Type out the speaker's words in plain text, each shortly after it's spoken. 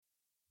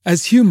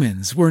As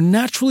humans, we're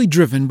naturally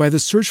driven by the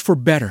search for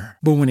better.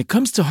 But when it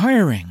comes to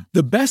hiring,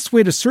 the best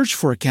way to search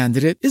for a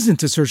candidate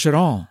isn't to search at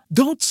all.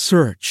 Don't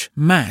search,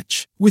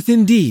 match with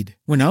Indeed.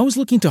 When I was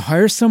looking to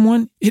hire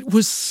someone, it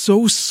was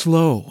so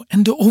slow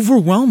and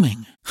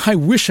overwhelming. I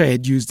wish I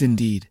had used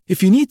Indeed.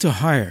 If you need to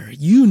hire,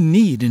 you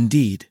need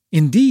Indeed.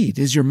 Indeed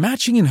is your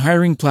matching and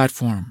hiring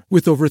platform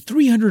with over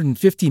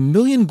 350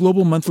 million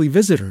global monthly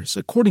visitors,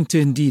 according to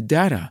Indeed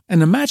data,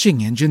 and a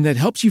matching engine that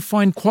helps you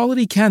find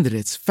quality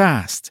candidates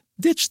fast.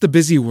 Ditch the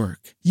busy work.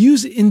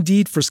 Use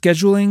Indeed for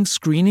scheduling,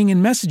 screening,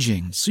 and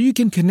messaging so you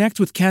can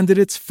connect with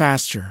candidates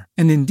faster.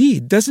 And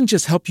Indeed doesn't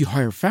just help you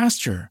hire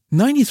faster.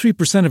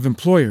 93% of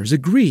employers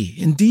agree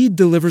Indeed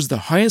delivers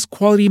the highest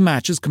quality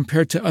matches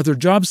compared to other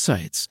job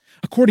sites,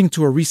 according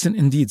to a recent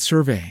Indeed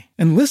survey.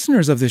 And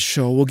listeners of this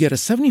show will get a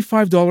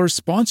 $75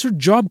 sponsored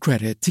job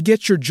credit to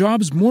get your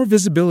jobs more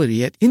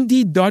visibility at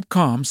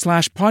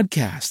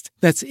Indeed.com/podcast.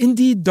 That's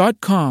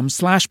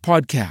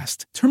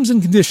Indeed.com/podcast. Terms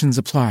and conditions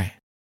apply.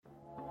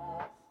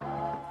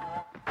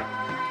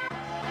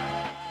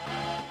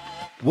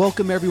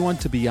 Welcome everyone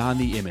to Beyond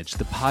the Image,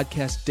 the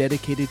podcast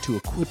dedicated to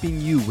equipping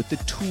you with the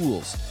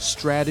tools,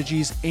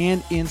 strategies,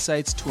 and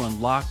insights to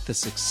unlock the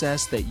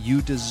success that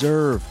you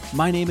deserve.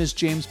 My name is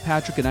James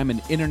Patrick, and I'm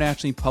an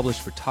internationally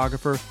published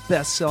photographer,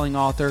 best-selling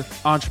author,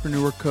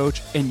 entrepreneur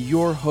coach, and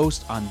your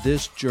host on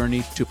this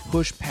journey to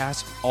push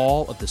past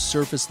all of the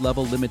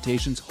surface-level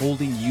limitations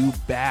holding you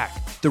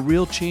back. The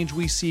real change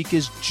we seek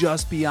is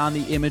just beyond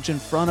the image in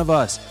front of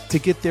us. To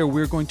get there,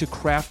 we're going to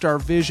craft our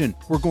vision,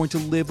 we're going to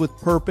live with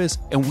purpose,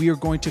 and we are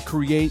going to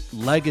create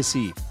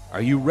legacy.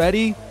 Are you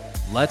ready?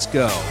 Let's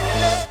go.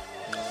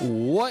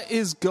 What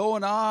is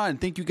going on?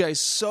 Thank you guys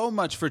so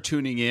much for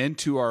tuning in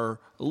to our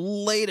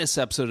latest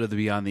episode of the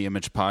Beyond the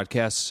Image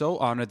podcast. So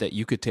honored that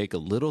you could take a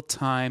little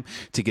time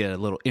to get a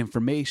little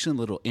information, a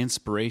little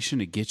inspiration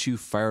to get you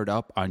fired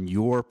up on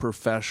your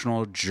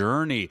professional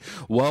journey.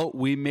 Well,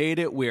 we made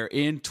it. We're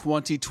in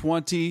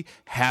 2020.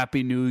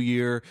 Happy New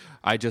Year.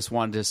 I just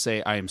wanted to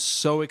say I am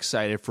so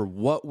excited for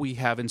what we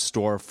have in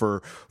store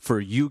for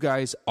you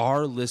guys,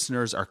 our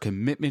listeners, our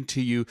commitment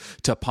to you,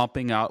 to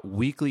pumping out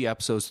weekly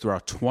episodes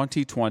throughout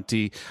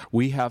 2020.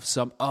 We have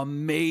some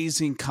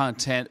amazing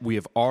content we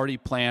have already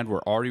planned.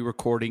 We're already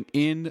recording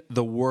in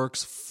the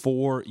works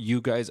for you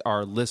guys,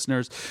 our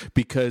listeners,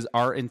 because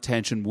our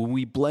intention when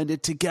we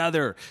blended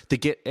together the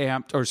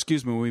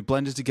when we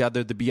blended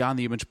together the Beyond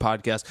the Image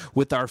podcast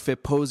with our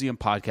Fitposium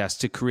podcast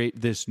to create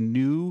this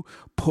new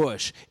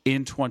push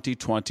in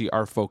 2020,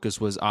 our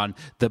focus was on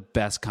the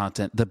best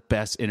content, the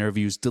best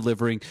interviews,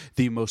 delivering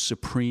the most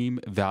supreme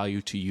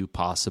value to you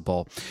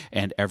possible.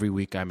 And every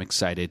week I'm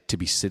excited to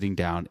be sitting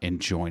down and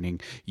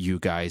joining you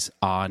guys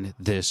on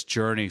this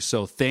journey.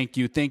 So thank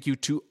you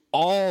to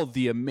all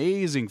the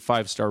amazing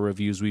 5-star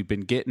reviews we've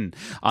been getting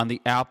on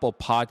the Apple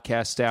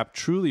Podcast app.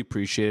 Truly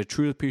appreciate it.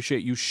 Truly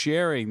appreciate you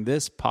sharing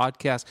this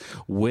podcast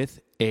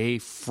with a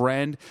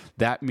friend.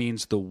 That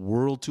means the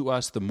world to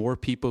us. The more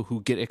people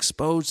who get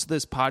exposed to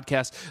this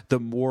podcast, the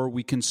more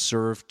we can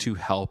serve to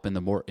help and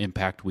the more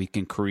impact we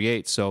can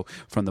create. So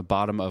from the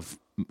bottom of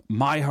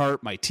my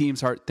heart, my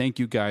team's heart, thank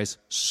you guys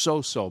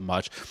so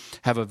much.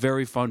 Have a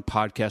very fun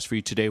podcast for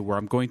you today where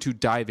I'm going to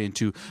dive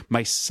into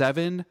my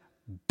 7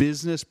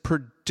 business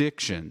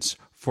predictions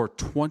for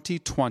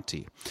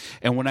 2020.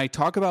 And when I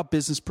talk about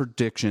business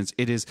predictions,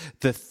 it is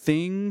the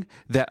thing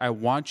that I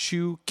want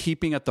you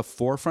keeping at the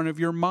forefront of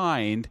your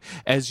mind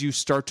as you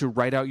start to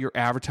write out your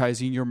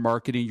advertising, your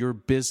marketing, your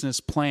business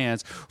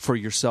plans for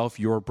yourself,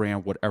 your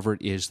brand, whatever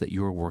it is that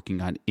you are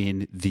working on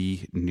in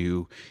the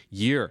new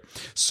year.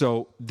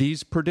 So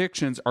these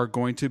predictions are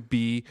going to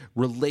be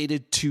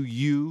related to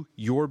you,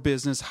 your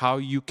business, how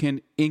you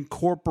can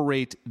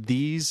incorporate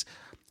these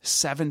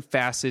 7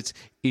 facets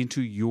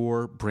into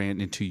your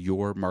brand, into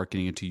your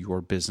marketing, into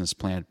your business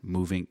plan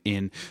moving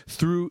in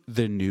through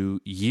the new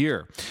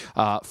year.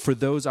 For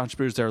those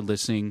entrepreneurs that are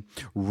listening,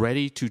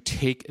 ready to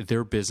take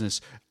their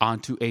business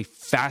onto a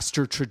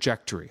faster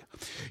trajectory.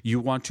 You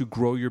want to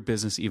grow your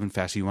business even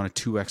faster. You want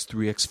to 2x,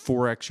 3x,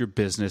 4x your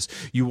business.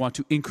 You want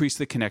to increase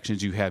the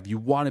connections you have. You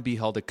want to be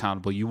held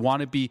accountable. You want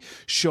to be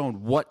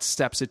shown what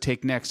steps to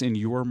take next in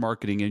your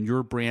marketing, in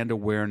your brand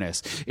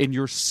awareness, in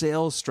your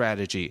sales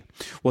strategy.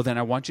 Well, then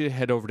I want you to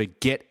head over to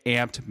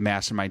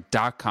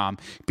getampedmastermind.com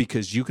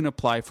because you can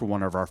apply for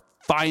one of our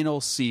final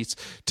seats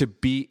to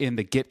be in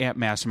the Get Amped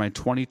Mastermind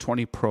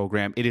 2020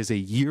 program. It is a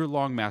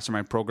year-long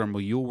mastermind program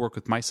where you'll work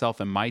with myself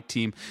and my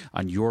team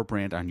on your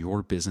brand, on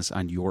your business,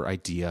 on your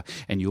idea,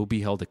 and you'll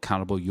be held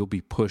accountable. You'll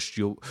be pushed.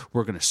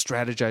 We're going to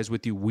strategize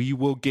with you. We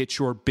will get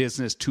your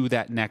business to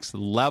that next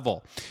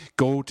level.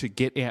 Go to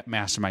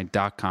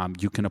getampedmastermind.com.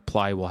 You can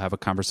apply. We'll have a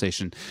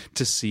conversation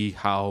to see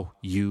how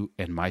you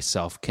and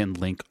myself can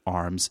link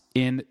arms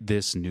in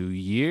this new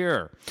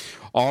year.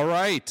 All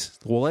right.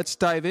 Well, let's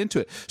dive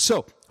into it.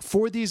 So,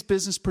 for these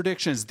business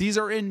predictions, these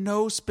are in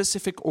no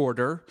specific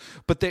order,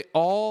 but they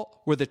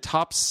all were the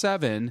top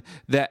 7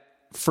 that,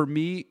 for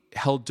me,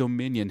 held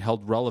dominion,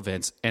 held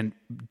relevance, and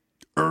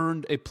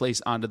earned a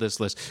place onto this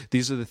list.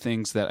 These are the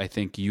things that I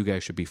think you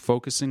guys should be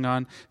focusing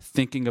on,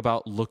 thinking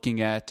about,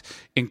 looking at,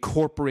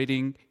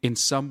 incorporating in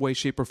some way,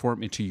 shape, or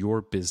form into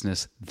your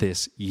business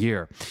this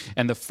year.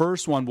 And the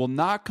first one will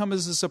not come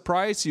as a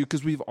surprise to you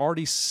because we've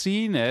already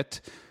seen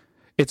it.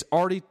 It's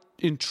already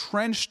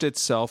entrenched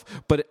itself,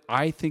 but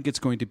I think it's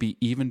going to be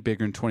even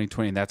bigger in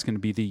 2020, and that's going to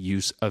be the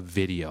use of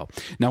video.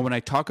 Now, when I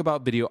talk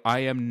about video, I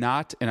am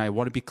not, and I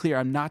want to be clear,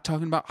 I'm not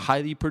talking about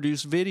highly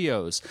produced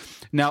videos.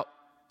 Now,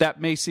 that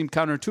may seem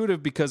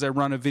counterintuitive because I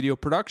run a video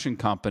production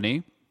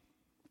company,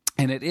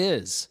 and it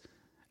is.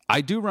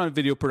 I do run a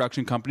video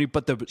production company,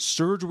 but the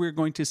surge we're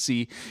going to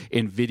see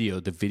in video,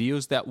 the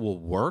videos that will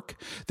work,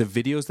 the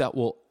videos that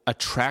will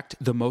attract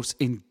the most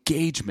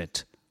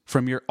engagement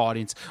from your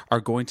audience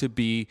are going to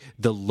be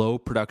the low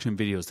production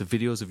videos, the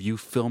videos of you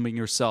filming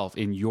yourself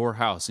in your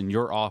house, in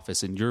your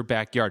office, in your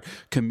backyard,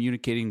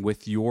 communicating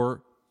with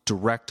your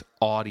direct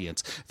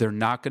audience. They're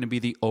not going to be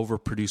the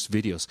overproduced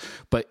videos.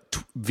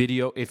 But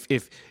video,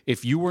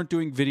 if you weren't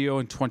doing video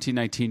in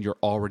 2019, you're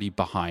already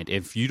behind.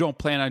 If you don't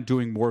plan on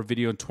doing more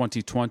video in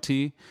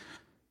 2020,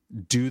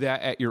 do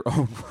that at your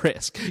own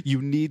risk.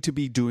 You need to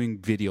be doing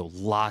video,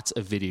 lots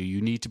of video. You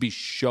need to be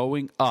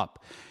showing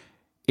up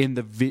in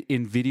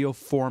video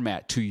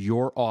format to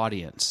your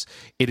audience.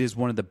 It is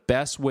one of the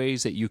best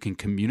ways that you can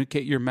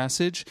communicate your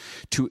message,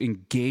 to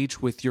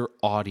engage with your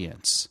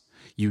audience.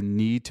 You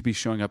need to be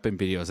showing up in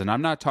videos. And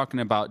I'm not talking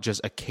about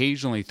just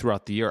occasionally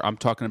throughout the year. I'm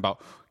talking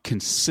about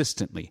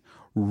consistently,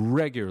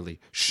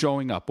 regularly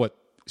showing up.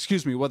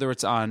 Whether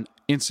it's on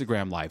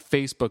Instagram Live,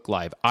 Facebook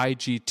Live,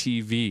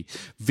 IGTV,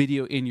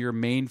 video in your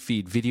main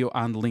feed, video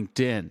on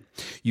LinkedIn.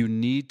 You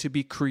need to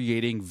be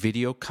creating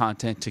video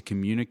content to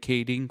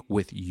communicating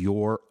with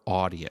your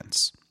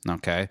audience.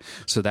 Okay,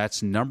 so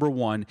that's number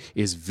one,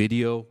 is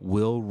video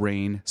will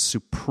reign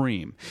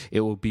supreme.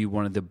 It will be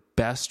one of the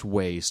best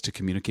ways to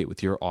communicate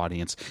with your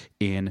audience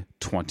in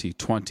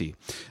 2020.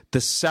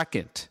 The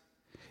second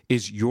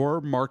is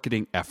your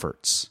marketing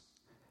efforts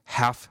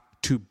have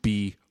to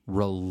be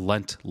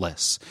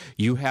relentless.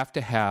 You have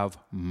to have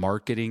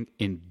marketing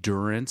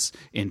endurance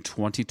in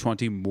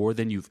 2020 more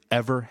than you've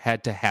ever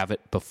had to have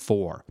it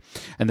before.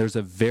 And there's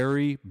a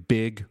very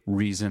big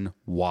reason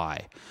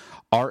why.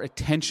 Our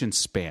attention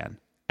span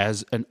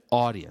as an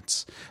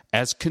audience,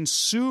 as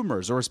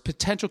consumers or as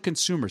potential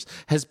consumers,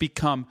 has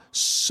become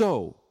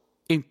so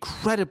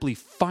incredibly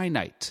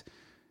finite.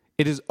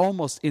 It is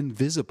almost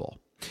invisible.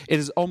 It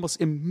is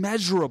almost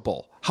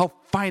immeasurable how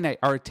finite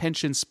our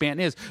attention span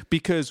is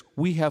because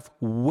we have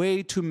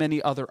way too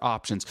many other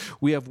options.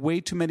 We have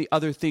way too many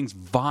other things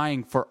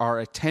vying for our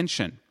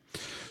attention.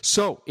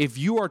 So if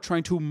you are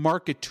trying to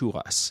market to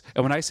us,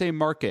 and when I say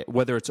market,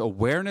 whether it's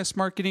awareness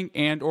marketing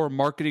and or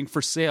marketing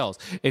for sales,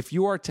 if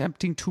you are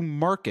attempting to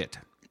market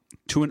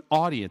to an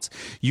audience,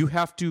 you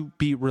have to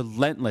be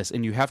relentless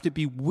and you have to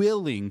be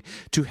willing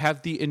to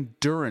have the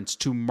endurance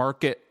to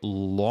market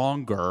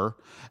longer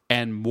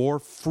and more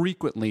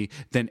frequently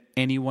than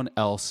anyone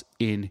else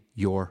in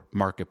your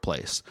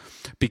marketplace,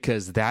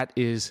 because that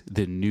is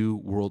the new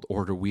world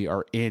order we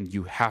are in.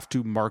 You have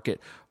to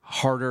market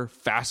harder,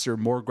 faster,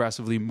 more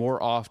aggressively,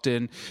 more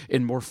often,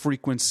 in more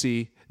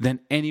frequency than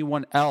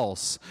anyone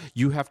else.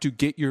 You have to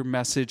get your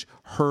message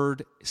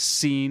heard,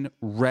 seen,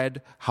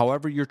 read,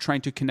 however you're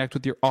trying to connect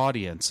with your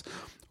audience,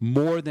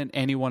 more than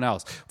anyone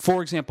else.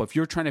 For example, if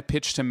you're trying to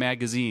pitch to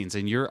magazines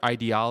and your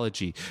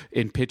ideology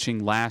in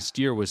pitching last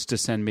year was to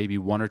send maybe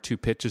 1 or 2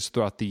 pitches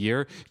throughout the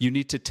year, you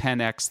need to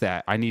 10x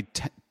that. I need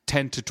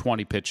 10 to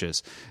 20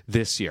 pitches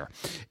this year.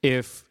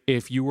 If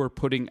you were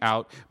putting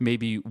out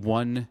maybe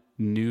one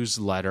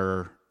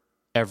newsletter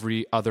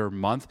every other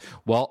month,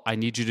 well, I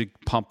need you to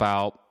pump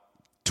out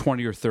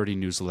 20 or 30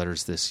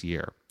 newsletters this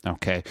year.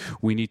 Okay.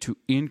 We need to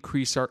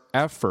increase our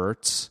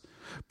efforts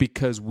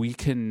because we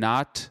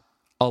cannot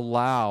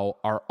allow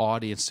our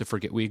audience to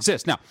forget we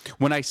exist. Now,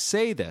 when I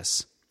say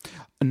this,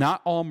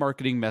 not all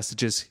marketing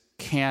messages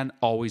can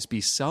always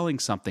be selling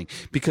something,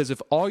 because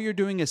if all you're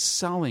doing is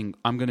selling,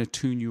 I'm going to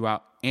tune you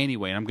out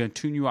anyway, and I'm going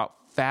to tune you out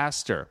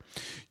faster.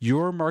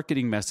 Your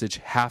marketing message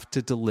have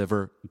to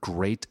deliver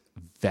great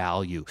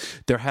value.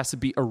 There has to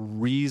be a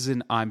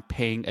reason I'm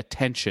paying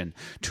attention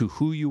to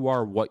who you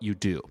are, what you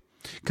do.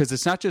 Because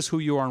it's not just who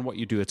you are and what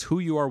you do, it's who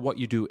you are, what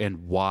you do,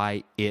 and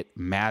why it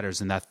matters.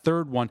 And that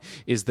third one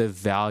is the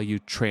value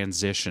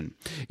transition.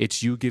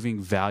 It's you giving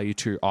value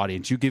to your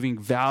audience, you giving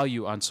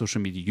value on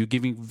social media, you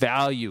giving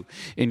value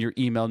in your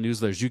email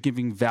newsletters, you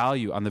giving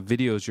value on the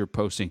videos you're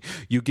posting,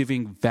 you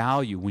giving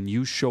value when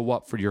you show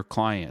up for your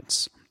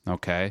clients,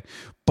 okay?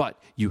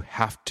 But you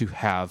have to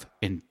have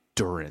endurance,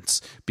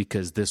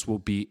 because this will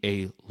be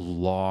a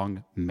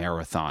long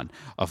marathon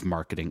of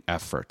marketing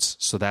efforts.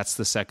 So that's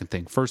the second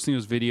thing. First thing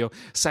was video.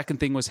 Second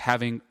thing was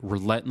having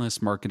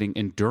relentless marketing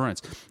endurance.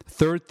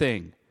 Third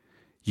thing,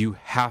 You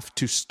have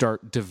to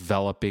start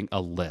developing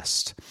a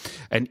list,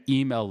 an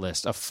email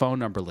list, a phone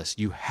number list.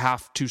 You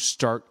have to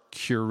start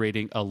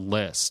curating a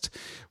list.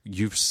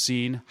 You've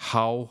seen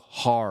how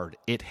hard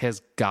it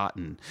has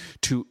gotten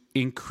to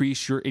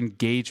increase your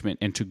engagement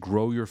and to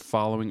grow your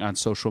following on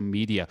social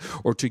media,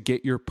 or to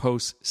get your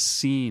posts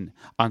seen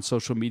on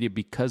social media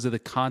because of the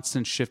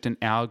constant shift in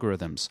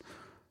algorithms.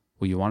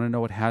 Well, you want to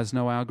know what has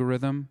no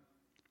algorithm?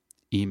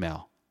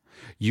 Email.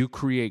 You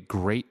create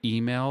great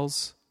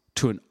emails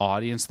to an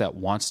audience that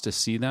wants to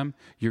see them,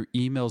 your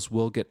emails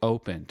will get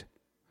opened.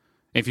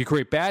 If you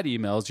create bad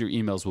emails, your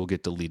emails will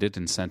get deleted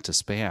and sent to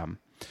spam.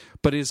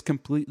 But it is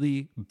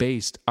completely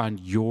based on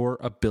your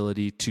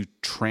ability to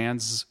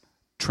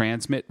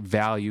transmit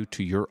value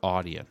to your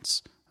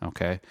audience,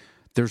 okay?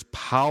 There's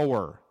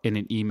power in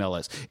an email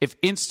list. If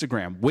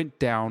Instagram went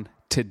down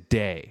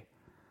today,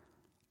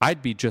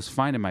 I'd be just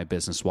fine in my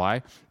business.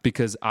 Why?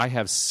 Because I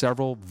have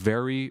several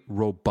very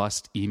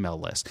robust email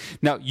lists.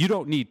 Now, you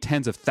don't need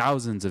tens of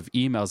thousands of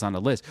emails on a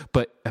list,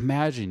 but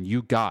imagine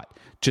you got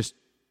just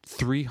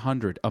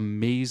 300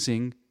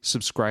 amazing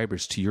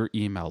subscribers to your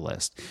email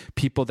list,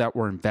 people that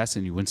were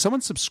investing in you. When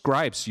someone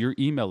subscribes to your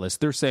email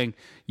list, they're saying,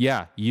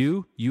 yeah,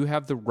 you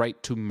have the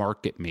right to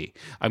market me.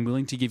 I'm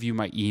willing to give you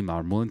my email.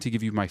 I'm willing to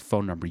give you my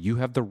phone number. You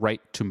have the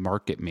right to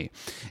market me.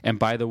 And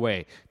by the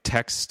way,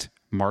 text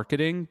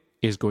marketing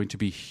is going to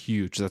be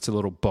huge. That's a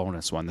little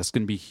bonus one. That's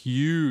going to be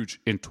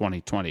huge in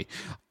 2020.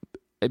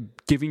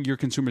 Giving your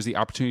consumers the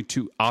opportunity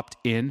to opt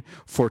in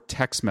for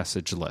text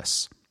message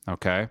lists,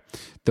 okay?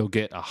 They'll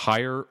get a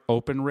higher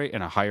open rate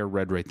and a higher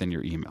read rate than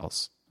your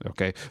emails,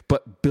 okay?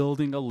 But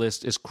building a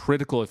list is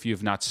critical. If you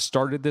have not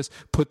started this,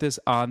 put this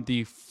on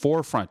the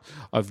forefront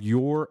of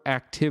your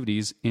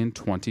activities in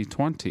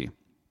 2020.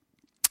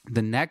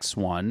 The next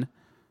one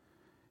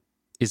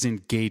is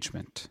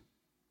engagement.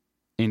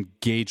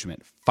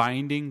 Engagement,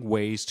 finding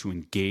ways to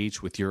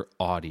engage with your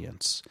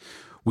audience.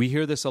 We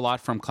hear this a lot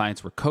from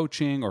clients we're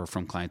coaching or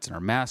from clients in our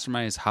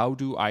masterminds. How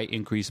do I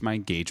increase my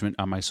engagement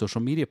on my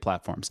social media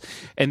platforms?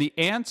 And the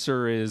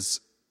answer is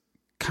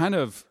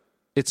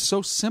it's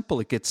so simple,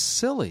 it gets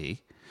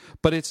silly,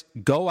 but it's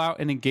go out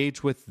and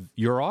engage with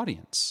your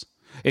audience.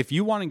 If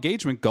you want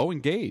engagement, go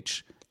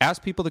engage.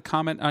 Ask people to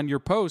comment on your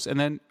posts and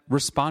then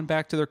respond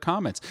back to their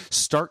comments.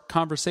 Start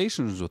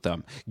conversations with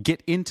them.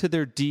 Get into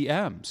their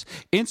DMs.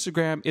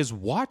 Instagram is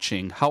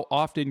watching how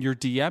often you're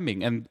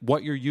DMing and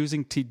what you're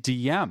using to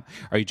DM.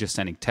 Are you just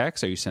sending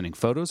text? Are you sending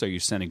photos? Are you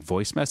sending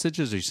voice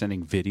messages? Are you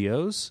sending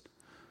videos?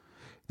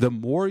 The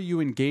more you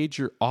engage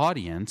your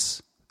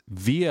audience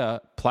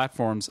via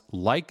platforms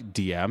like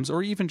DMs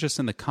or even just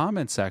in the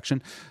comment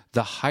section,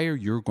 the higher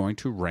you're going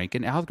to rank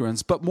in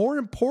algorithms. But more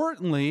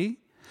importantly,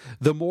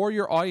 the more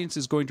your audience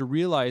is going to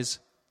realize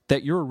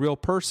that you're a real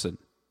person,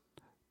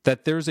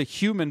 that there's a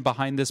human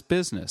behind this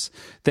business,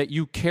 that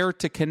you care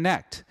to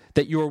connect,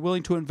 that you are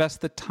willing to invest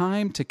the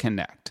time to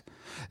connect.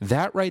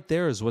 That right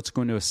there is what's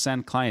going to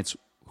ascend clients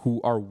who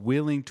are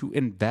willing to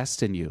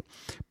invest in you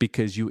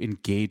because you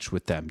engaged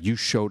with them. You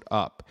showed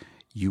up.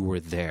 You were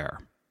there.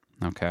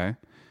 Okay?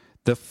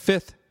 The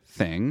fifth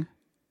thing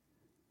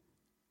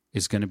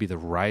is going to be the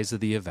rise of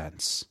the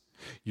events.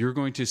 You're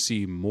going to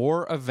see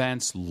more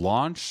events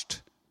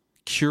launched,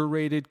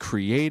 curated,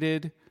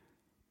 created,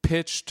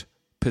 pitched,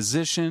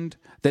 positioned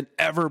than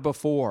ever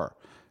before.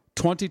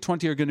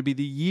 2020 are going to be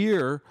the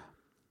year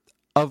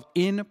of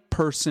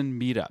in-person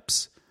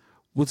meetups.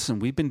 Listen,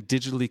 we've been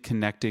digitally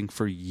connecting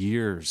for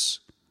years.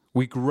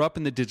 We grew up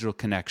in the digital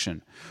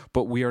connection,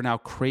 but we are now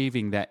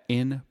craving that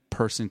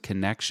in-person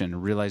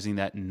connection, realizing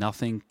that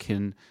nothing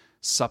can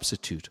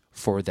substitute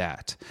for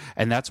that.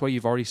 And that's why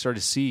you've already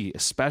started to see,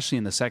 especially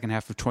in the second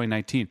half of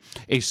 2019,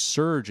 a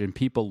surge in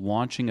people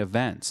launching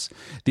events,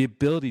 the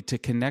ability to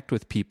connect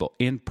with people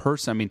in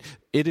person. I mean,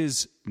 it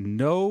is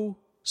no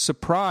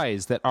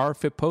surprise that our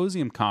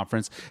Fitposium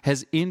conference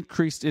has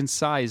increased in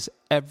size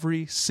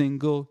every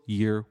single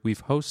year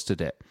we've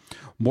hosted it.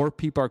 More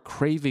people are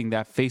craving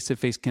that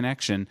face-to-face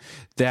connection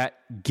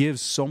that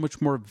gives so much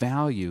more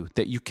value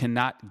that you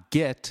cannot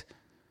get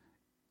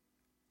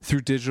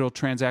through digital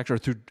transactions or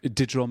through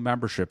digital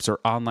memberships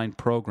or online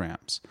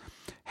programs.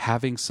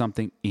 Having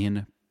something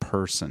in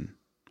person,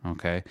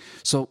 okay?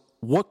 So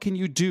what can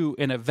you do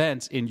in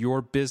events in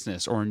your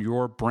business or in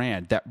your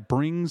brand that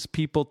brings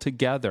people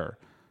together?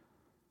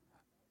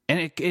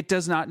 And it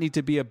does not need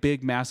to be a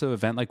big, massive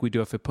event like we do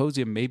at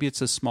Fitposium. Maybe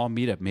it's a small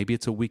meetup. Maybe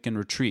it's a weekend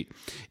retreat.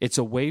 It's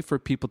a way for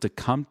people to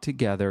come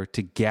together,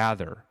 to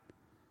gather,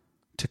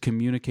 to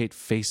communicate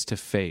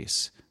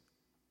face-to-face.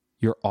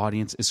 Your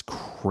audience is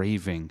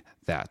craving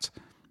that,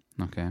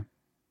 okay?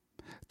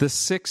 The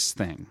sixth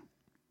thing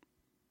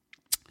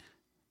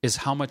is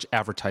how much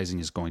advertising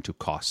is going to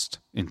cost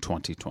in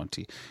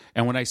 2020.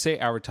 And when I say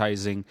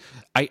advertising,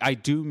 I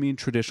do mean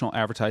traditional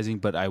advertising,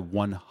 but I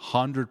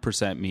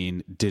 100%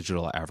 mean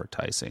digital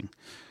advertising.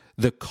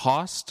 The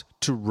cost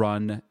to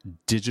run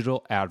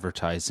digital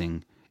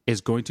advertising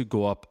is going to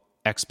go up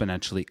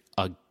exponentially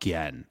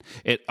again.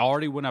 It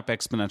already went up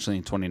exponentially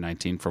in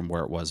 2019 from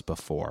where it was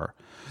before.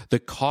 The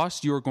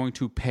cost you're going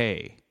to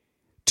pay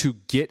to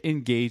get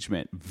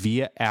engagement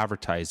via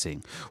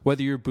advertising,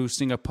 whether you're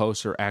boosting a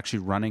post or actually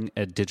running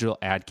a digital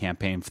ad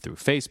campaign through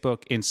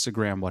Facebook,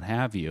 Instagram, what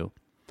have you,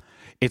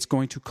 it's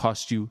going to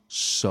cost you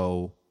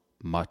so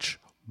much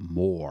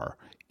more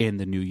in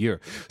the new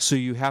year. So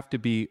you have to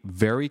be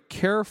very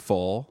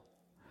careful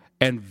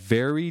and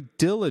very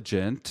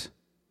diligent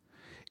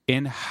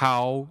in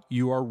how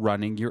you are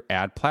running your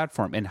ad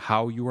platform and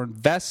how you are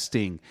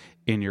investing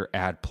in your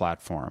ad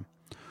platform.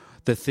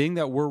 The thing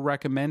that we're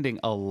recommending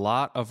a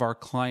lot of our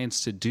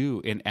clients to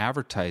do in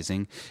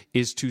advertising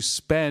is to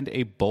spend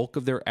a bulk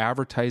of their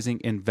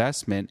advertising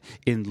investment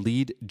in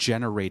lead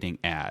generating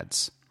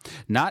ads.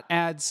 Not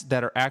ads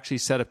that are actually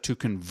set up to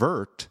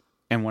convert.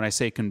 And when I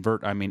say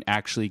convert, I mean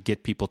actually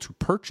get people to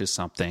purchase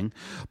something,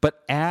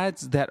 but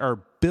ads that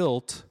are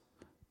built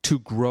to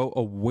grow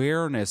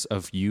awareness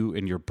of you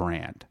and your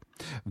brand.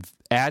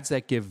 Ads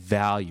that give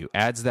value,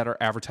 ads that are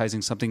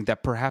advertising something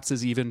that perhaps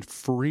is even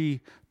free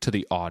to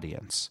the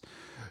audience.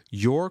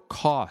 Your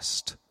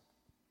cost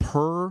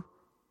per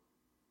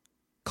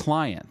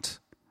client,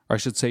 or I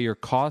should say your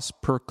cost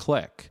per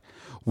click,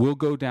 will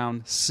go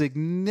down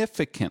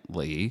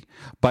significantly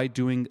by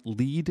doing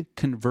lead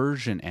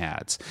conversion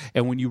ads.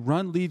 And when you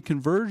run lead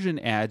conversion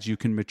ads, you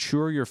can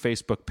mature your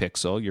Facebook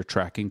pixel, your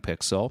tracking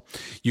pixel.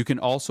 You can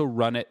also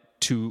run it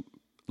to,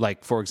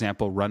 like, for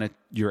example,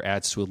 your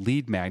ads to a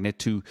lead magnet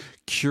to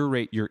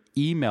curate your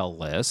email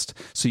list.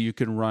 So you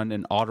can run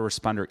an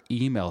autoresponder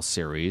email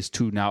series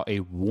to now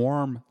a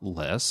warm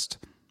list.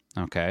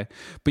 Okay.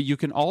 But you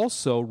can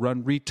also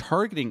run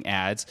retargeting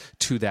ads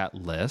to that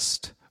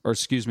list,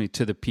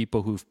 to the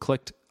people who've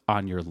clicked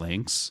on your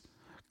links,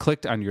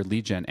 clicked on your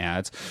lead gen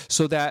ads,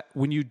 so that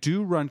when you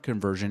do run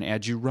conversion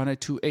ads, you run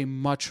it to a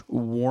much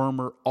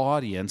warmer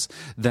audience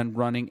than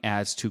running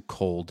ads to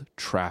cold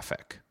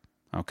traffic.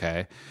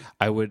 Okay.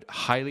 I would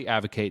highly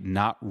advocate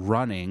not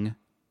running,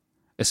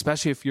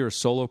 especially if you're a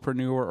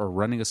solopreneur or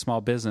running a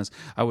small business,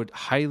 I would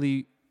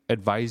highly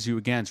advise you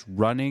against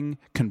running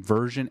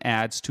conversion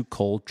ads to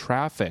cold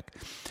traffic.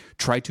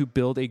 Try to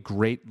build a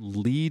great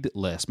lead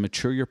list,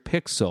 mature your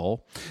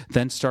pixel,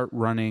 then start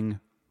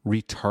running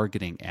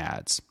retargeting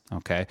ads.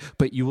 Okay.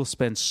 But you will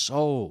spend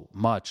so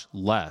much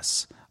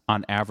less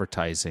on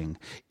advertising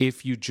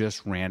if you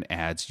just ran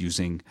ads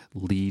using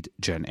lead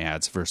gen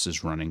ads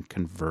versus running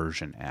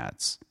conversion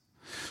ads.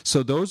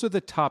 So those are the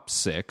top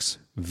 6: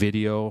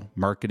 video,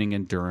 marketing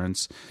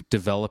endurance,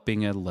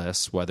 developing a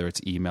list, whether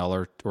it's email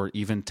or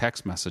even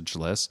text message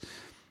lists,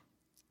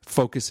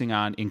 focusing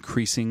on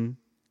increasing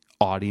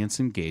audience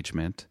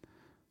engagement,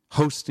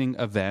 hosting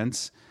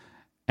events,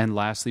 and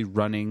lastly,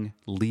 running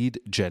lead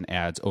gen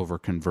ads over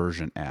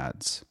conversion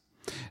ads.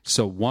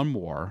 So one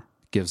more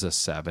gives us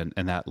 7,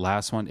 and that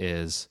last one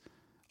is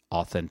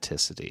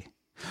authenticity.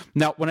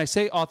 Now, when I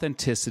say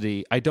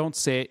authenticity, I don't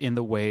say it in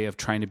the way of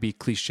trying to be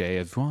cliche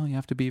of, well, you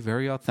have to be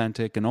very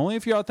authentic, and only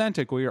if you're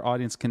authentic will your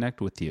audience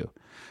connect with you.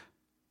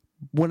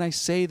 When I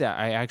say that,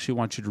 I actually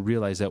want you to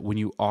realize that when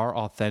you are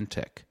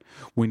authentic,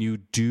 when you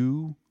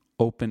do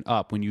open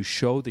up, when you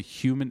show the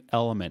human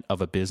element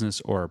of a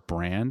business or a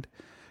brand,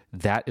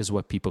 that is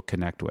what people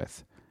connect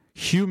with.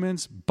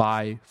 Humans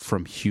buy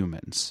from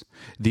humans.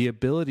 The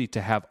ability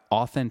to have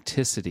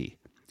authenticity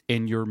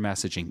in your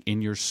messaging,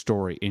 in your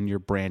story, in your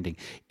branding,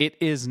 it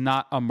is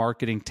not a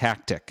marketing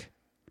tactic.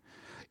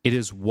 It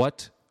is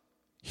what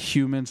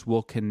humans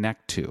will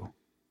connect to.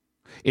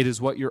 It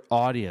is what your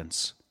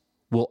audience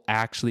will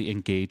actually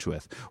engage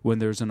with. When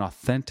there's an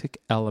authentic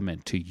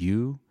element to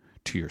you,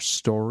 to your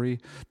story,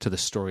 to the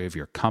story of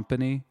your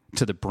company,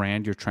 to the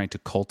brand you're trying to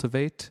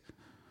cultivate,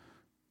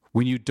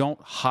 when you don't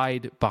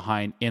hide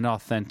behind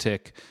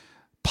inauthentic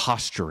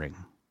posturing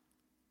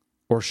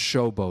or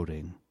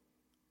showboating,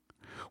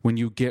 when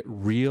you get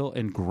real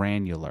and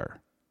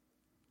granular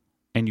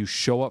and you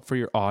show up for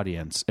your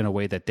audience in a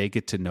way that they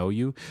get to know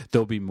you,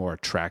 they'll be more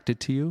attracted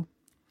to you.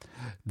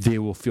 They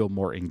will feel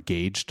more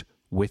engaged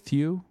with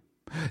you.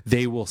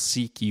 They will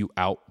seek you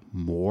out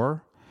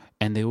more,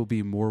 and they will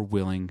be more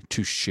willing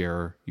to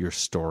share your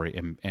story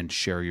and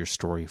share your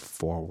story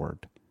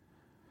forward.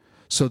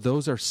 So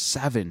those are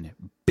 7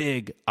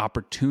 big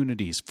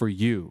opportunities for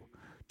you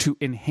to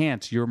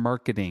enhance your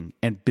marketing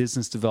and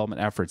business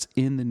development efforts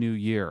in the new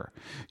year.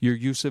 Your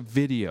use of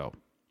video,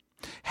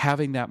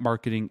 having that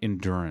marketing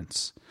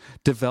endurance,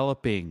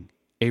 developing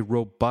a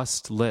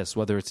robust list,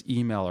 whether it's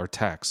email or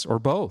text or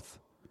both,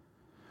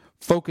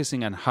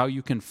 focusing on how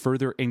you can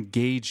further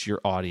engage your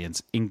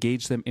audience,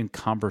 engage them in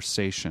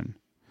conversation,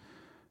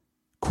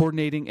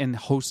 coordinating and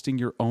hosting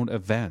your own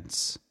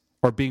events,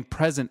 or being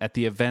present at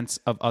the events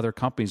of other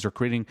companies, or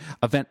creating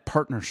event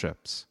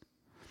partnerships.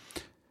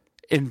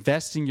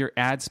 Investing your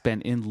ad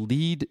spend in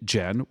lead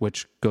gen,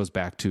 which goes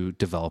back to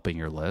developing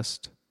your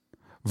list,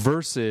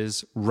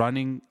 versus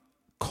running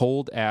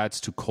cold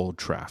ads to cold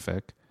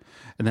traffic.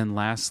 And then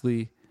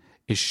lastly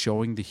is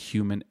showing the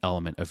human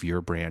element of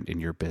your brand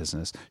in your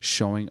business,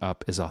 showing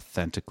up as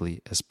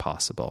authentically as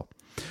possible.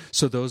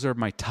 So those are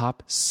my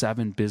top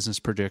 7 business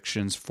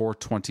predictions for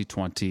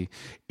 2020.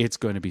 It's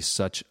going to be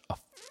such a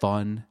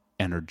fun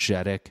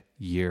energetic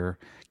year.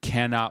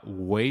 Cannot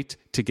wait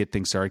to get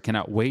things started.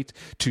 Cannot wait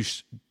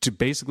to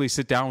basically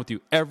sit down with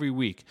you every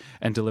week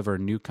and deliver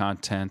new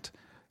content.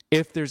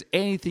 If there's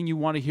anything you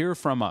want to hear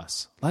from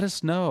us, let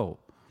us know.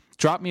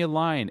 Drop me a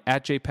line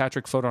at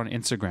jpatrickphoto on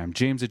Instagram.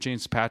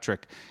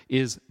 James@JamesPatrick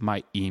is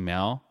my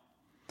email.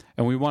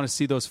 And we want to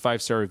see those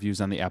 5-star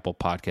reviews on the Apple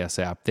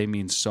Podcast app. They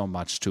mean so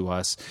much to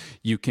us.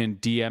 You can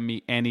DM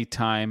me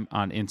anytime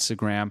on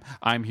Instagram.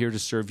 I'm here to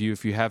serve you.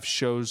 If you have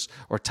shows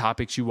or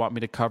topics you want me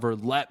to cover,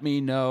 let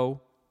me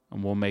know,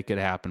 and we'll make it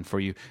happen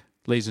for you.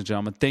 Ladies and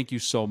gentlemen, thank you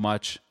so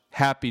much.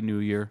 Happy New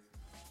Year.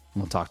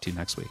 We'll talk to you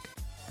next week.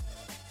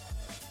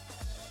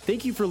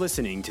 Thank you for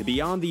listening to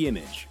Beyond the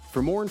Image.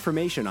 For more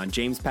information on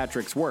James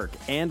Patrick's work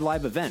and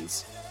live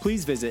events,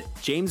 please visit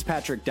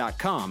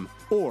jamespatrick.com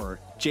or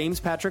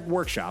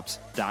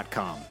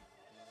jamespatrickworkshops.com.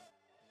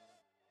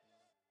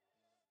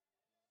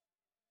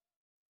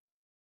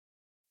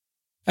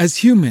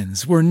 As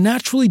humans, we're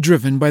naturally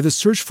driven by the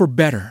search for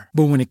better.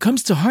 But when it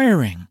comes to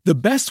hiring, the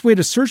best way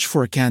to search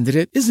for a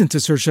candidate isn't to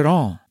search at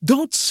all.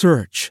 Don't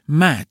search,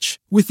 match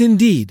with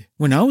Indeed.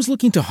 When I was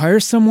looking to hire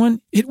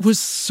someone, it was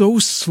so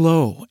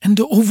slow and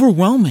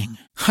overwhelming.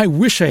 I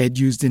wish I had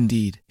used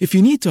Indeed. If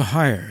you need to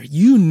hire,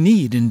 you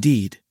need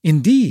Indeed.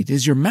 Indeed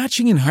is your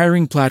matching and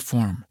hiring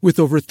platform with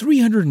over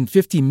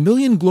 350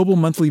 million global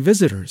monthly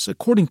visitors,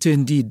 according to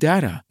Indeed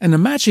data, and a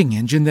matching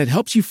engine that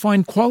helps you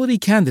find quality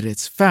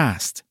candidates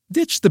fast.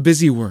 Ditch the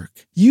busy work.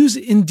 Use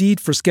Indeed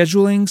for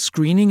scheduling,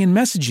 screening, and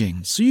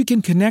messaging so you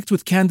can connect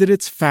with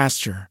candidates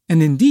faster.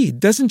 And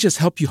Indeed doesn't just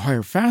help you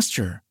hire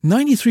faster.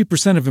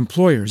 93% of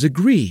employers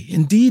agree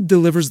Indeed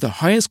delivers the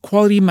highest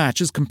quality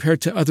matches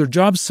compared to other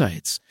job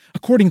sites,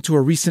 according to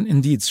a recent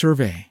Indeed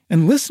survey.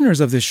 And listeners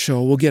of this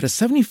show will get a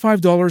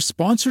 $75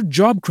 sponsored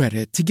job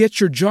credit to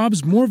get your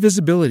jobs more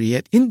visibility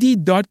at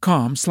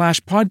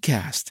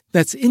Indeed.com/podcast.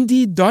 That's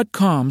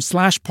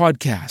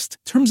Indeed.com/podcast.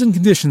 Terms and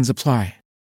conditions apply.